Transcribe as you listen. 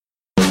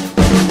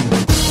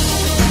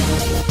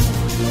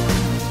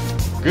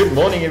Good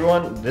morning,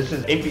 everyone. This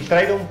is MP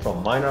Strydom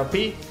from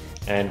MineRP,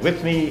 and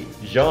with me,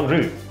 Jean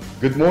Roux.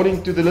 Good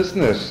morning to the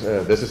listeners.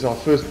 This is our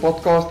first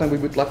podcast and we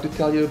would like to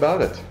tell you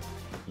about it.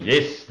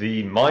 Yes,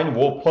 the Mine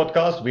Warp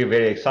podcast. We're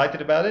very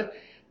excited about it.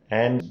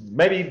 And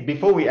maybe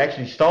before we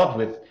actually start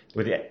with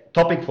the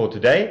topic for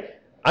today,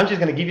 I'm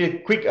just going to give you a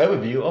quick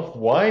overview of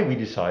why we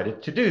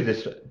decided to do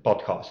this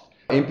podcast.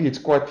 MP, it's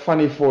quite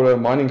funny for a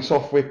mining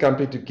software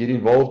company to get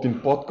involved in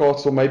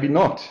podcasts, or maybe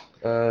not.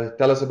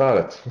 Tell us about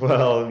it.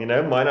 Well,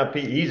 MineRP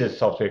is a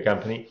software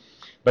company,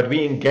 but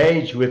we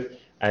engage with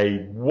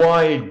a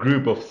wide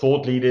group of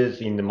thought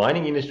leaders in the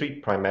mining industry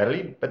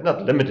primarily, but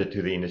not limited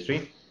to the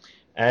industry.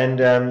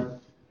 And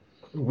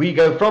we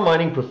go from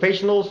mining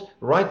professionals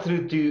right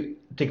through to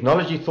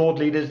technology thought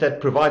leaders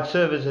that provide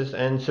services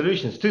and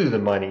solutions to the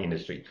mining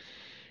industry.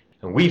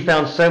 And we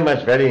found so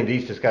much value in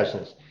these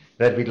discussions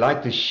that we'd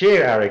like to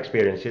share our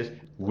experiences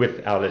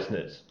with our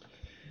listeners.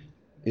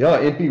 Yeah,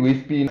 MP,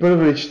 we've been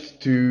privileged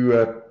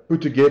to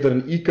put together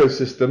an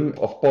ecosystem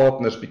of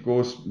partners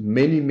because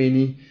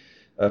many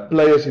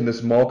players in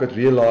this market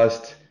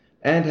realized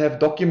and have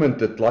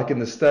documented, like in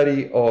the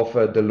study of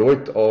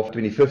Deloitte of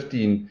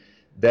 2015,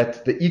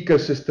 that the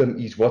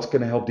ecosystem is what's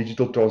going to help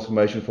digital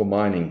transformation for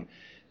mining.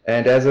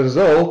 And as a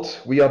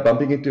result, we are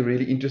bumping into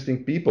really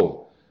interesting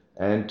people.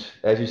 And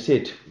as you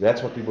said,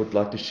 that's what we would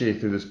like to share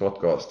through this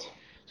podcast.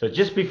 So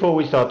just before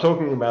we start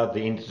talking about the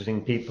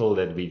interesting people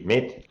that we've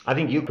met, I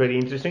think you're pretty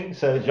interesting.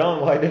 So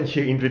Jean, why don't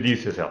you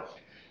introduce yourself?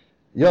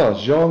 Yeah,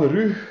 Jean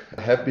Roux.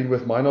 I have been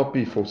with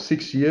MineRP for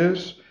 6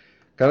 years.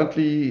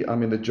 Currently,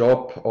 I'm in the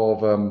job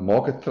of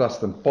market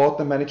trust and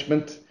partner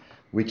management,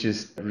 which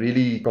is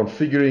really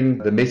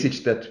configuring the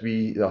message that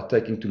we are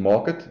taking to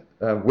market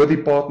with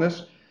the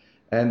partners.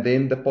 And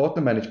then the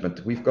partner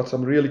management. We've got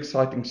some real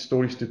exciting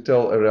stories to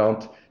tell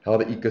around how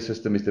the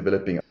ecosystem is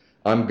developing.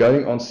 I'm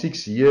going on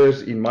 6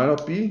 years in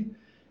MineRP,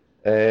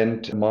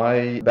 and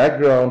my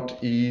background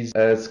is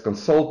as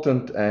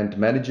consultant and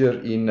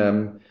manager in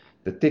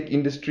the tech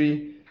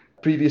industry.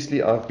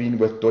 Previously, I've been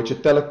with Deutsche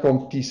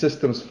Telekom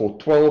T-Systems for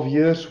 12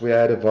 years, where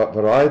I had a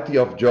variety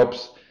of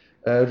jobs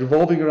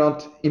revolving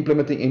around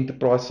implementing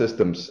enterprise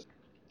systems.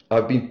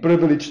 I've been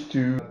privileged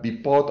to be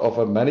part of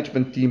a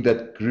management team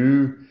that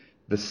grew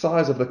the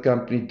size of the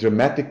company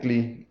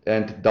dramatically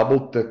and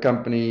doubled the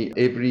company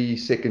every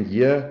second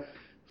year.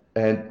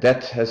 And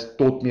that has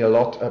taught me a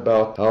lot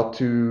about how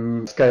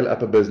to scale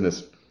up a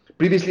business.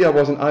 Previously, I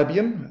was in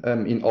IBM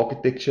in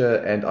architecture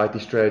and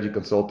IT strategy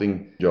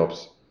consulting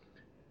jobs.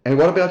 And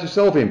what about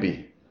yourself,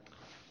 MP?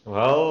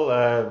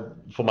 Well,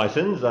 for my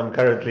sins, I'm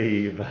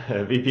currently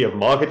VP of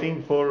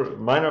Marketing for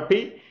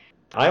MineRP.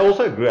 I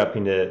also grew up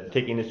in the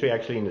tech industry,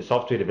 actually in the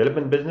software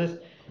development business,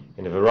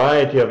 in a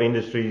variety of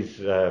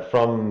industries,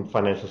 from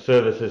financial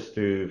services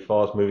to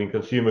fast-moving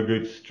consumer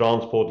goods,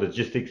 transport,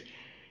 logistics.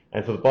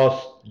 And for the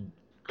past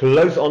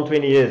close on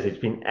 20 years, it's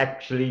been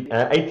actually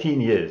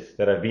 18 years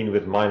that I've been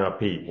with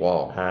MineRP.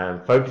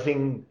 Wow.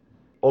 Focusing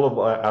all of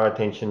our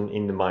attention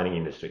in the mining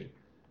industry.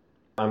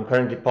 I'm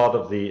currently part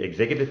of the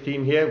executive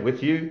team here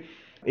with you.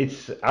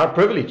 It's our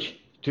privilege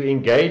to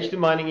engage the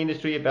mining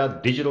industry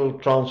about digital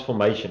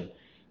transformation.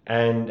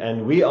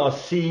 And we are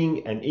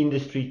seeing an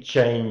industry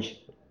change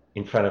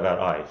in front of our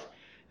eyes.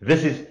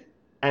 This is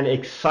an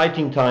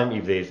exciting time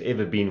if there's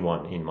ever been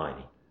one in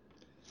mining.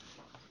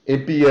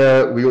 MP,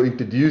 we'll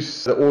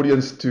introduce the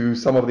audience to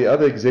some of the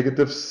other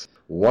executives.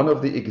 One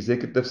of the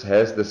executives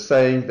has the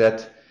saying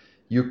that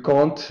you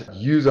can't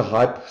use a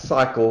hype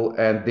cycle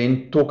and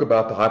then talk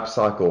about the hype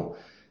cycle.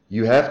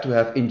 You have to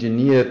have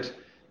engineered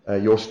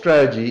your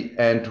strategy,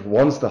 and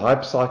once the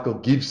hype cycle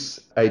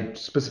gives a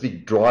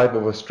specific drive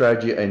of a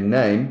strategy a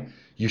name,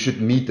 you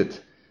should meet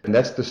it. And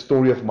that's the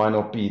story of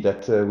MineRP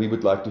that we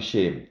would like to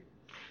share.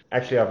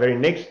 Actually, our very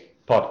next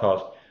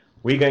podcast,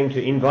 we're going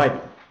to invite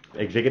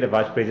Executive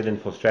Vice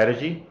President for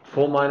Strategy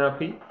for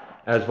MineRP,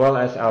 as well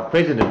as our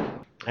President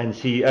and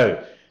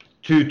CEO,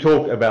 to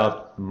talk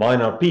about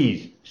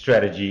MineRP's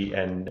strategy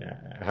and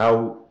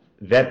how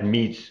that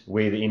meets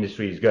where the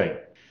industry is going.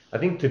 I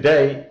think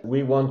today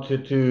we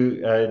wanted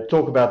to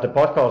talk about the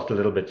podcast a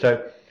little bit.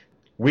 So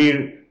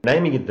we're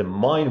naming it the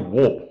Mine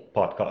Warp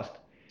podcast.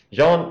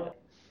 Jean,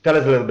 tell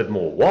us a little bit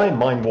more. Why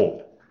Mine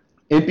Warp?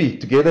 MP,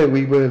 together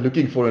we were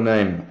looking for a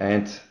name,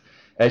 and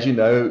as you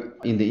know,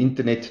 in the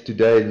internet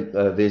today,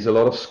 there's a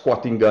lot of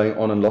squatting going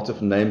on and lots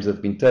of names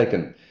have been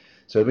taken.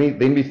 So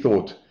then we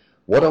thought,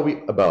 what are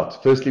we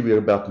about? Firstly, we're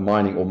about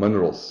mining or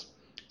minerals.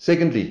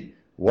 Secondly,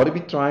 what are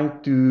we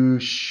trying to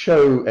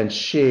show and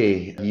share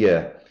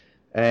here?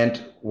 And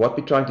what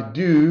we're trying to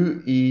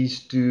do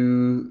is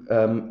to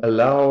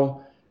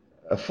allow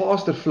a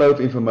faster flow of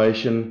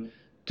information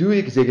to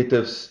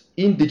executives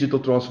in digital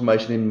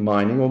transformation in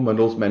mining or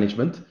minerals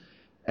management.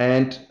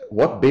 And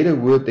what better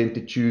word than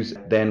to choose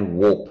than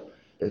warp?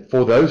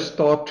 For those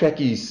Star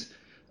Trekkies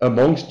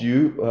amongst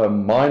you,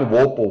 Mine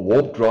Warp or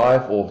Warp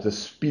Drive or the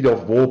Speed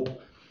of Warp,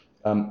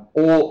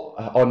 all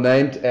are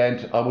named,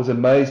 and I was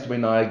amazed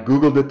when I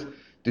Googled it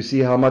to see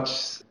how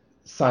much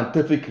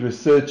scientific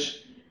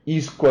research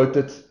is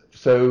quoted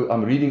So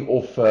I'm reading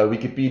off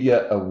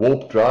Wikipedia, a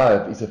warp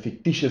drive is a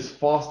fictitious,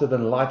 faster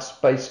than light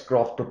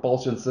spacecraft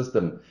propulsion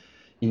system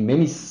in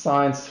many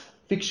science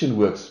fiction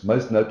works,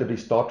 most notably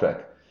Star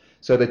Trek.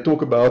 So they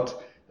talk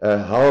about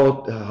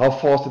how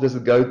fast does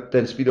it go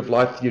than speed of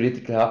light,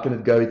 theoretically, how can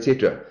it go,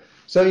 etc.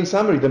 So in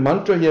summary, the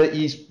mantra here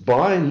is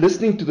by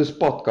listening to this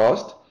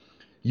podcast,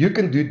 you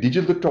can do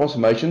digital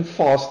transformation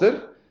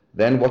faster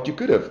than what you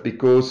could have,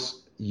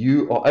 because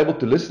you are able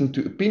to listen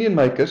to opinion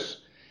makers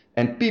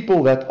and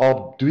people that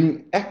are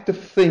doing active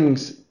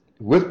things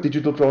with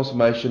digital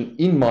transformation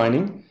in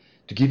mining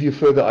to give you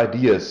further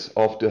ideas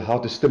of how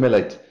to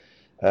stimulate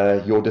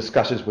your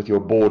discussions with your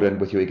board and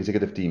with your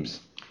executive teams.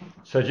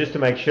 So just to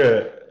make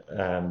sure,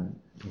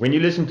 when you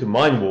listen to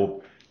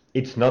MindWarp,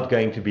 it's not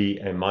going to be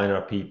a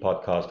MindRP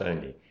podcast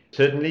only.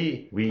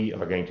 Certainly, we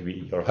are going to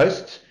be your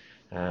hosts,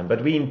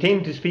 but we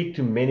intend to speak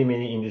to many,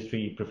 many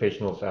industry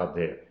professionals out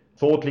there,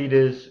 thought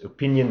leaders,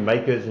 opinion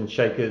makers and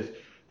shakers,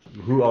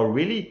 who are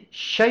really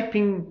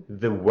shaping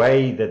the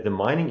way that the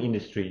mining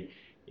industry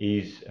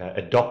is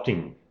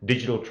adopting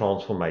digital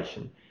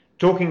transformation,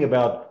 talking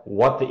about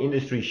what the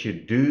industry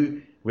should do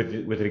with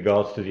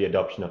regards to the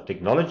adoption of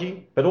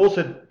technology, but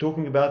also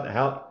talking about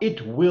how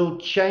it will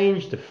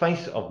change the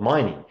face of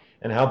mining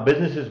and how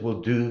businesses will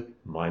do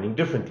mining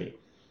differently.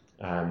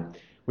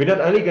 We're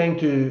not only going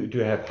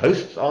to have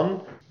hosts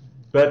on,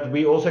 but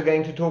we're also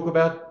going to talk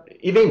about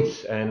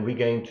events, and we're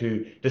going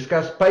to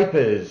discuss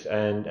papers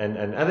and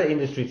other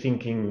industry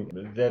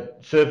thinking that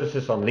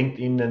surfaces on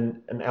LinkedIn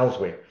and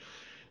elsewhere.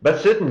 But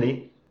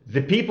certainly,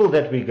 the people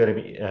that we're going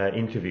to be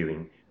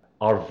interviewing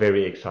are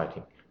very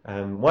exciting.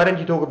 Why don't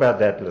you talk about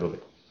that a little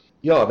bit?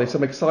 Yeah, there's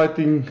some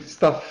exciting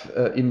stuff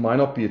in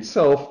MindRP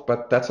itself,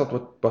 but that's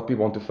not what we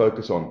want to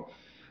focus on.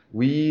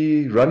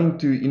 We run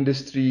into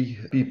industry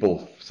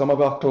people, some of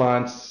our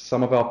clients,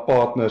 some of our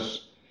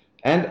partners,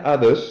 and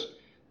others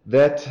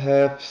that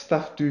have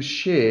stuff to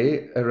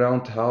share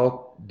around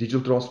how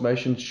digital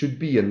transformation should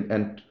be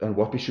and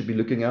what we should be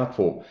looking out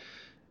for.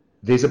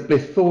 There's a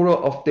plethora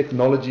of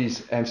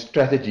technologies and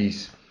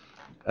strategies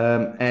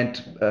and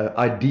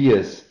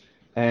ideas,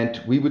 and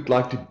we would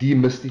like to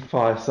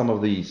demystify some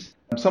of these.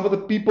 Some of the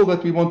people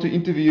that we want to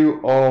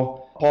interview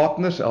are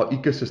partners, our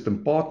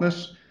ecosystem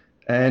partners,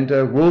 and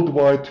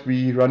worldwide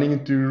we're running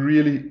into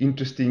really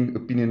interesting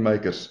opinion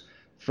makers,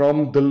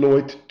 from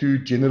Deloitte to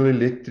General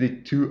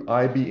Electric to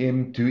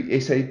IBM to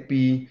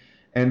SAP.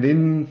 And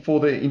then for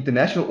the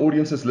international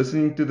audiences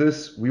listening to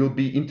this, we'll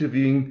be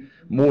interviewing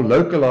more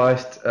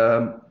localized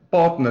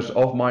partners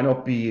of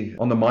MindRP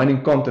on the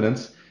mining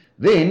continents.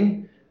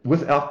 Then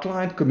with our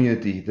client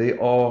community,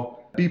 there are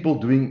people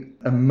doing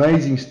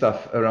amazing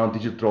stuff around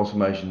digital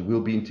transformation.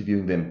 We'll be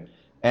interviewing them.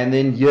 And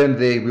then here and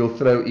there, we'll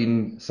throw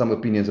in some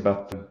opinions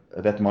about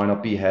that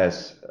MindRP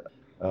has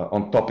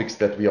on topics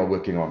that we are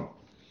working on.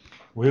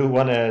 We'll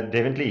want to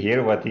definitely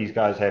hear what these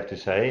guys have to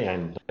say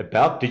and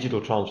about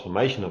digital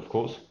transformation, of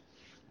course.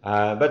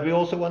 But we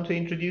also want to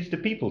introduce the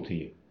people to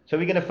you. So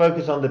we're going to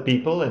focus on the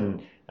people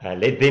and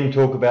let them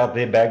talk about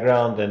their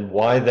background and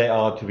why they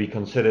are to be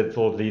considered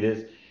thought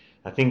leaders.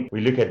 I think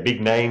we look at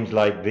big names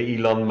like the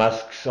Elon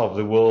Musks of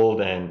the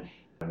world and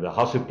the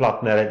Hasso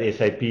Plattner at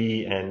SAP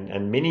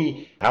and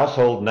many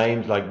household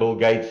names like Bill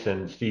Gates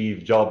and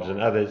Steve Jobs and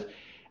others.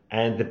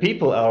 And the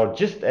people are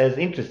just as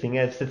interesting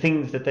as the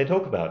things that they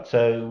talk about.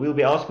 So we'll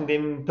be asking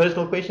them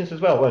personal questions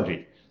as well, won't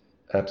we?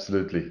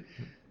 Absolutely.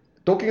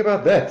 Talking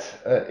about that,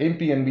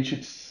 MP, and we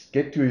should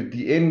get to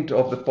the end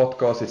of the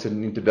podcast. It's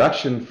an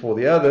introduction for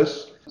the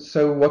others.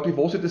 So what we've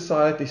also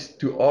decided is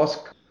to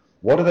ask,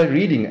 what are they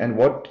reading and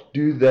what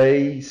do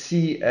they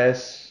see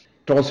as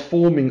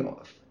transforming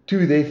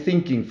to their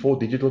thinking for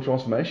digital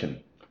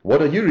transformation? What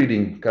are you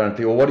reading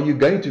currently, or what are you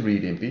going to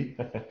read, MP?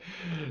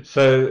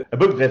 So a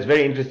book that's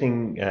very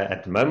interesting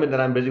at the moment that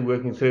I'm busy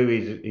working through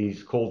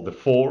is called The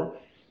Four,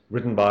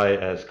 written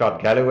by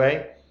Scott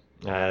Galloway.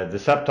 The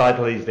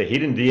subtitle is The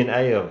Hidden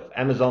DNA of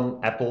Amazon,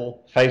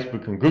 Apple,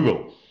 Facebook and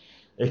Google.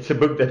 It's a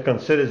book that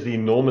considers the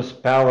enormous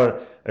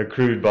power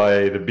accrued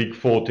by the big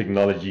four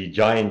technology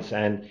giants,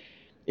 and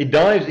it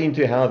dives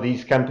into how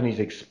these companies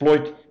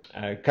exploit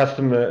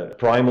customer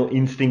primal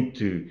instinct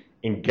to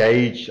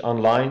engage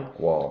online.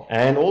 Wow.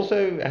 And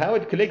also how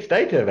it collects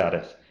data about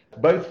us,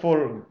 both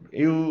for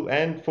ill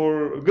and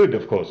for good,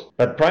 of course.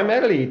 But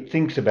primarily it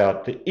thinks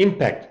about the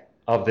impact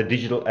of the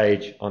digital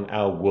age on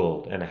our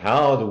world and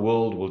how the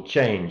world will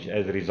change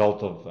as a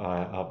result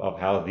of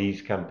how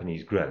these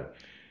companies grow.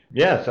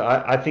 Yeah, so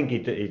I think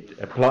it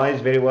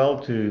applies very well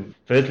to,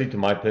 firstly, to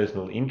my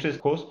personal interest,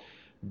 of course,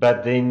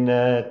 but then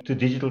to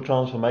digital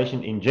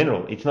transformation in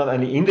general. It's not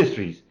only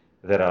industries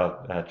that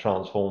are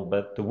transformed,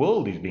 but the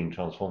world is being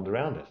transformed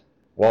around us.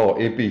 Wow,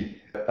 MP.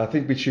 I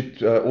think we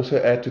should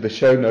also add to the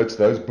show notes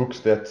those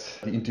books that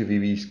the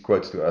interviewees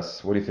quotes to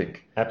us. What do you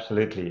think?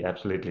 Absolutely,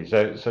 absolutely.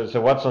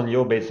 So what's on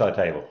your bedside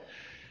table?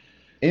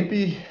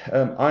 MP,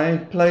 I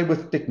play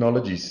with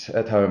technologies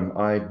at home.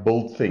 I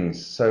build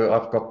things. So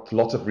I've got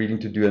lots of reading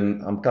to do,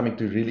 and I'm coming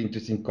to really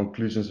interesting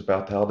conclusions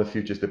about how the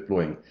future is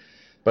deploying.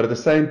 But at the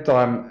same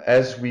time,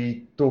 as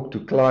we talk to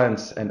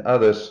clients and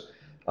others,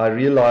 I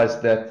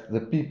realized that the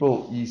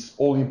people is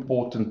all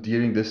important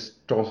during this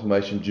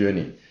transformation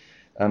journey.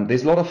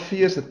 There's a lot of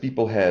fears that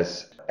people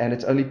has, and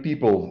it's only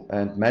people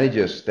and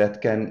managers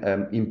that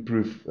can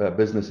improve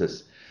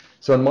businesses.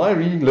 So on my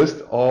reading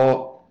list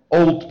are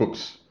old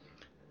books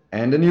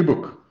and a new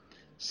book.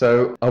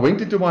 So I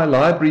went into my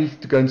library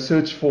to go and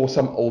search for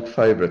some old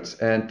favorites,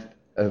 and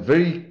a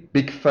very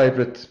big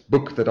favorite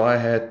book that I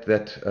had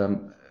that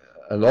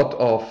a lot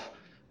of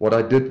what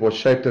I did was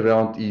shaped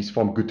around is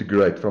From Good to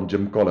Great, from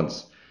Jim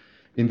Collins.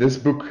 In this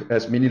book,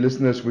 as many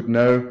listeners would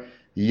know,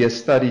 he has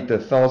studied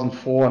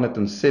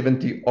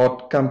 1,470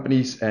 odd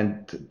companies and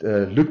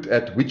looked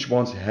at which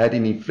ones had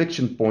an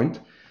inflection point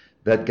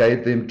that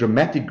gave them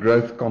dramatic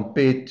growth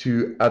compared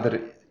to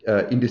other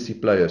industry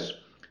players.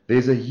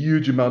 There's a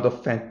huge amount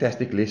of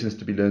fantastic lessons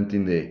to be learned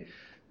in there,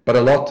 but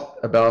a lot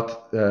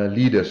about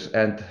leaders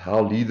and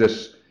how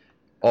leaders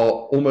are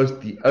almost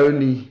the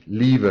only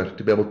lever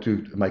to be able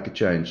to make a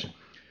change.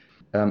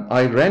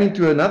 I ran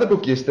into another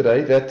book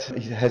yesterday that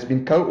has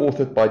been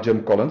co-authored by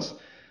Jim Collins,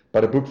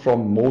 but a book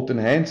from Morten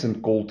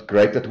Hansen called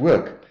Great at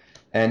Work.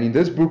 And in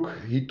this book,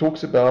 he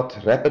talks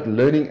about rapid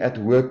learning at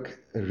work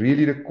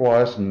really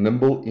requires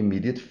nimble,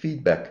 immediate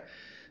feedback.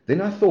 Then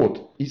I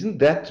thought, isn't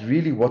that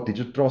really what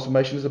digital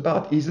transformation is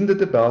about? Isn't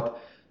it about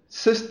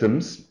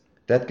systems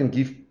that can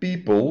give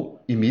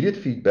people immediate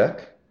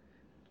feedback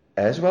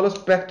as well as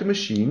back to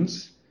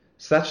machines,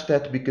 such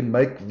that we can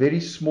make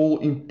very small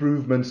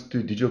improvements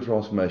to digital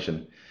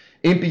transformation?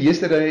 MP,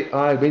 yesterday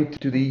I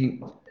went to the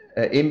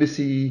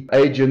embassy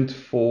agent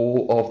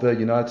of the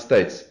United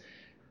States,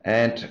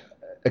 and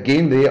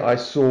again there I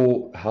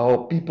saw how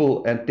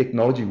people and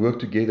technology work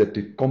together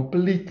to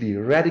completely,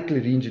 radically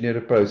re-engineer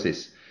a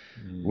process.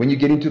 When you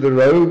get into the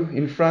row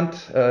in front,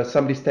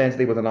 somebody stands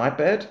there with an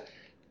iPad,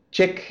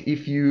 check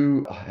if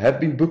you have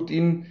been booked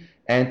in,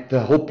 and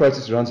the whole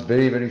process runs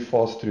very, very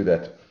fast through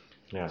that.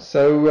 Yeah.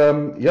 So,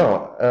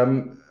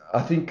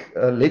 I think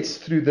let's,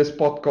 through this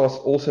podcast,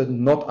 also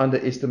not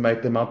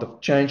underestimate the amount of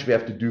change we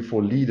have to do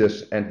for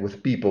leaders and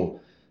with people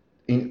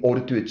in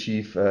order to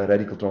achieve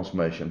radical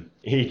transformation.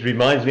 It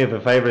reminds me of a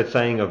favorite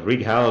saying of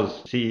Rig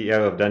Howes,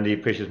 CEO of Dundee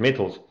Precious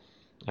Metals.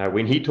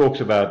 When he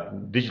talks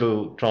about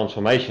digital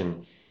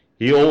transformation,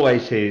 he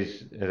always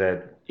says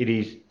that it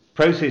is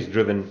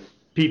process-driven,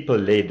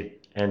 people-led,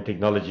 and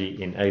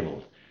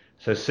technology-enabled.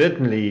 So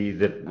certainly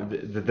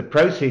the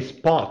process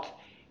part,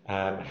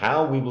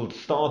 how we will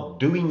start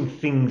doing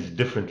things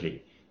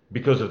differently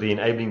because of the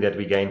enabling that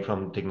we gain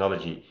from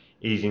technology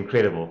is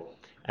incredible.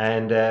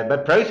 And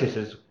but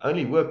processes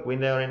only work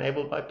when they are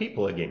enabled by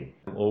people again,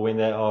 or when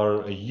they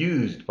are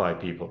used by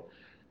people.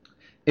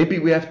 Epi,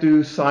 we have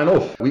to sign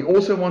off. We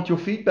also want your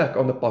feedback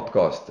on the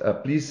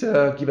podcast. Please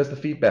give us the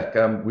feedback.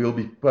 We'll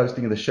be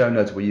posting in the show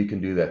notes where you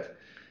can do that.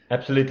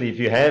 Absolutely. If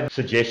you have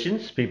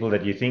suggestions, people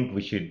that you think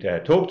we should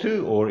talk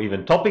to, or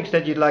even topics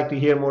that you'd like to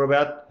hear more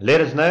about,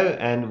 let us know,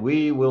 and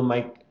we will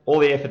make all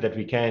the effort that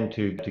we can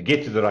to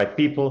get to the right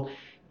people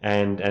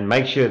and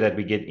make sure that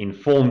we get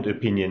informed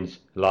opinions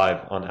live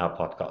on our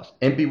podcast.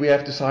 MP, we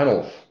have to sign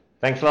off.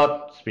 Thanks a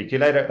lot. Speak to you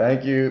later.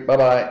 Thank you.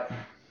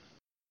 Bye-bye.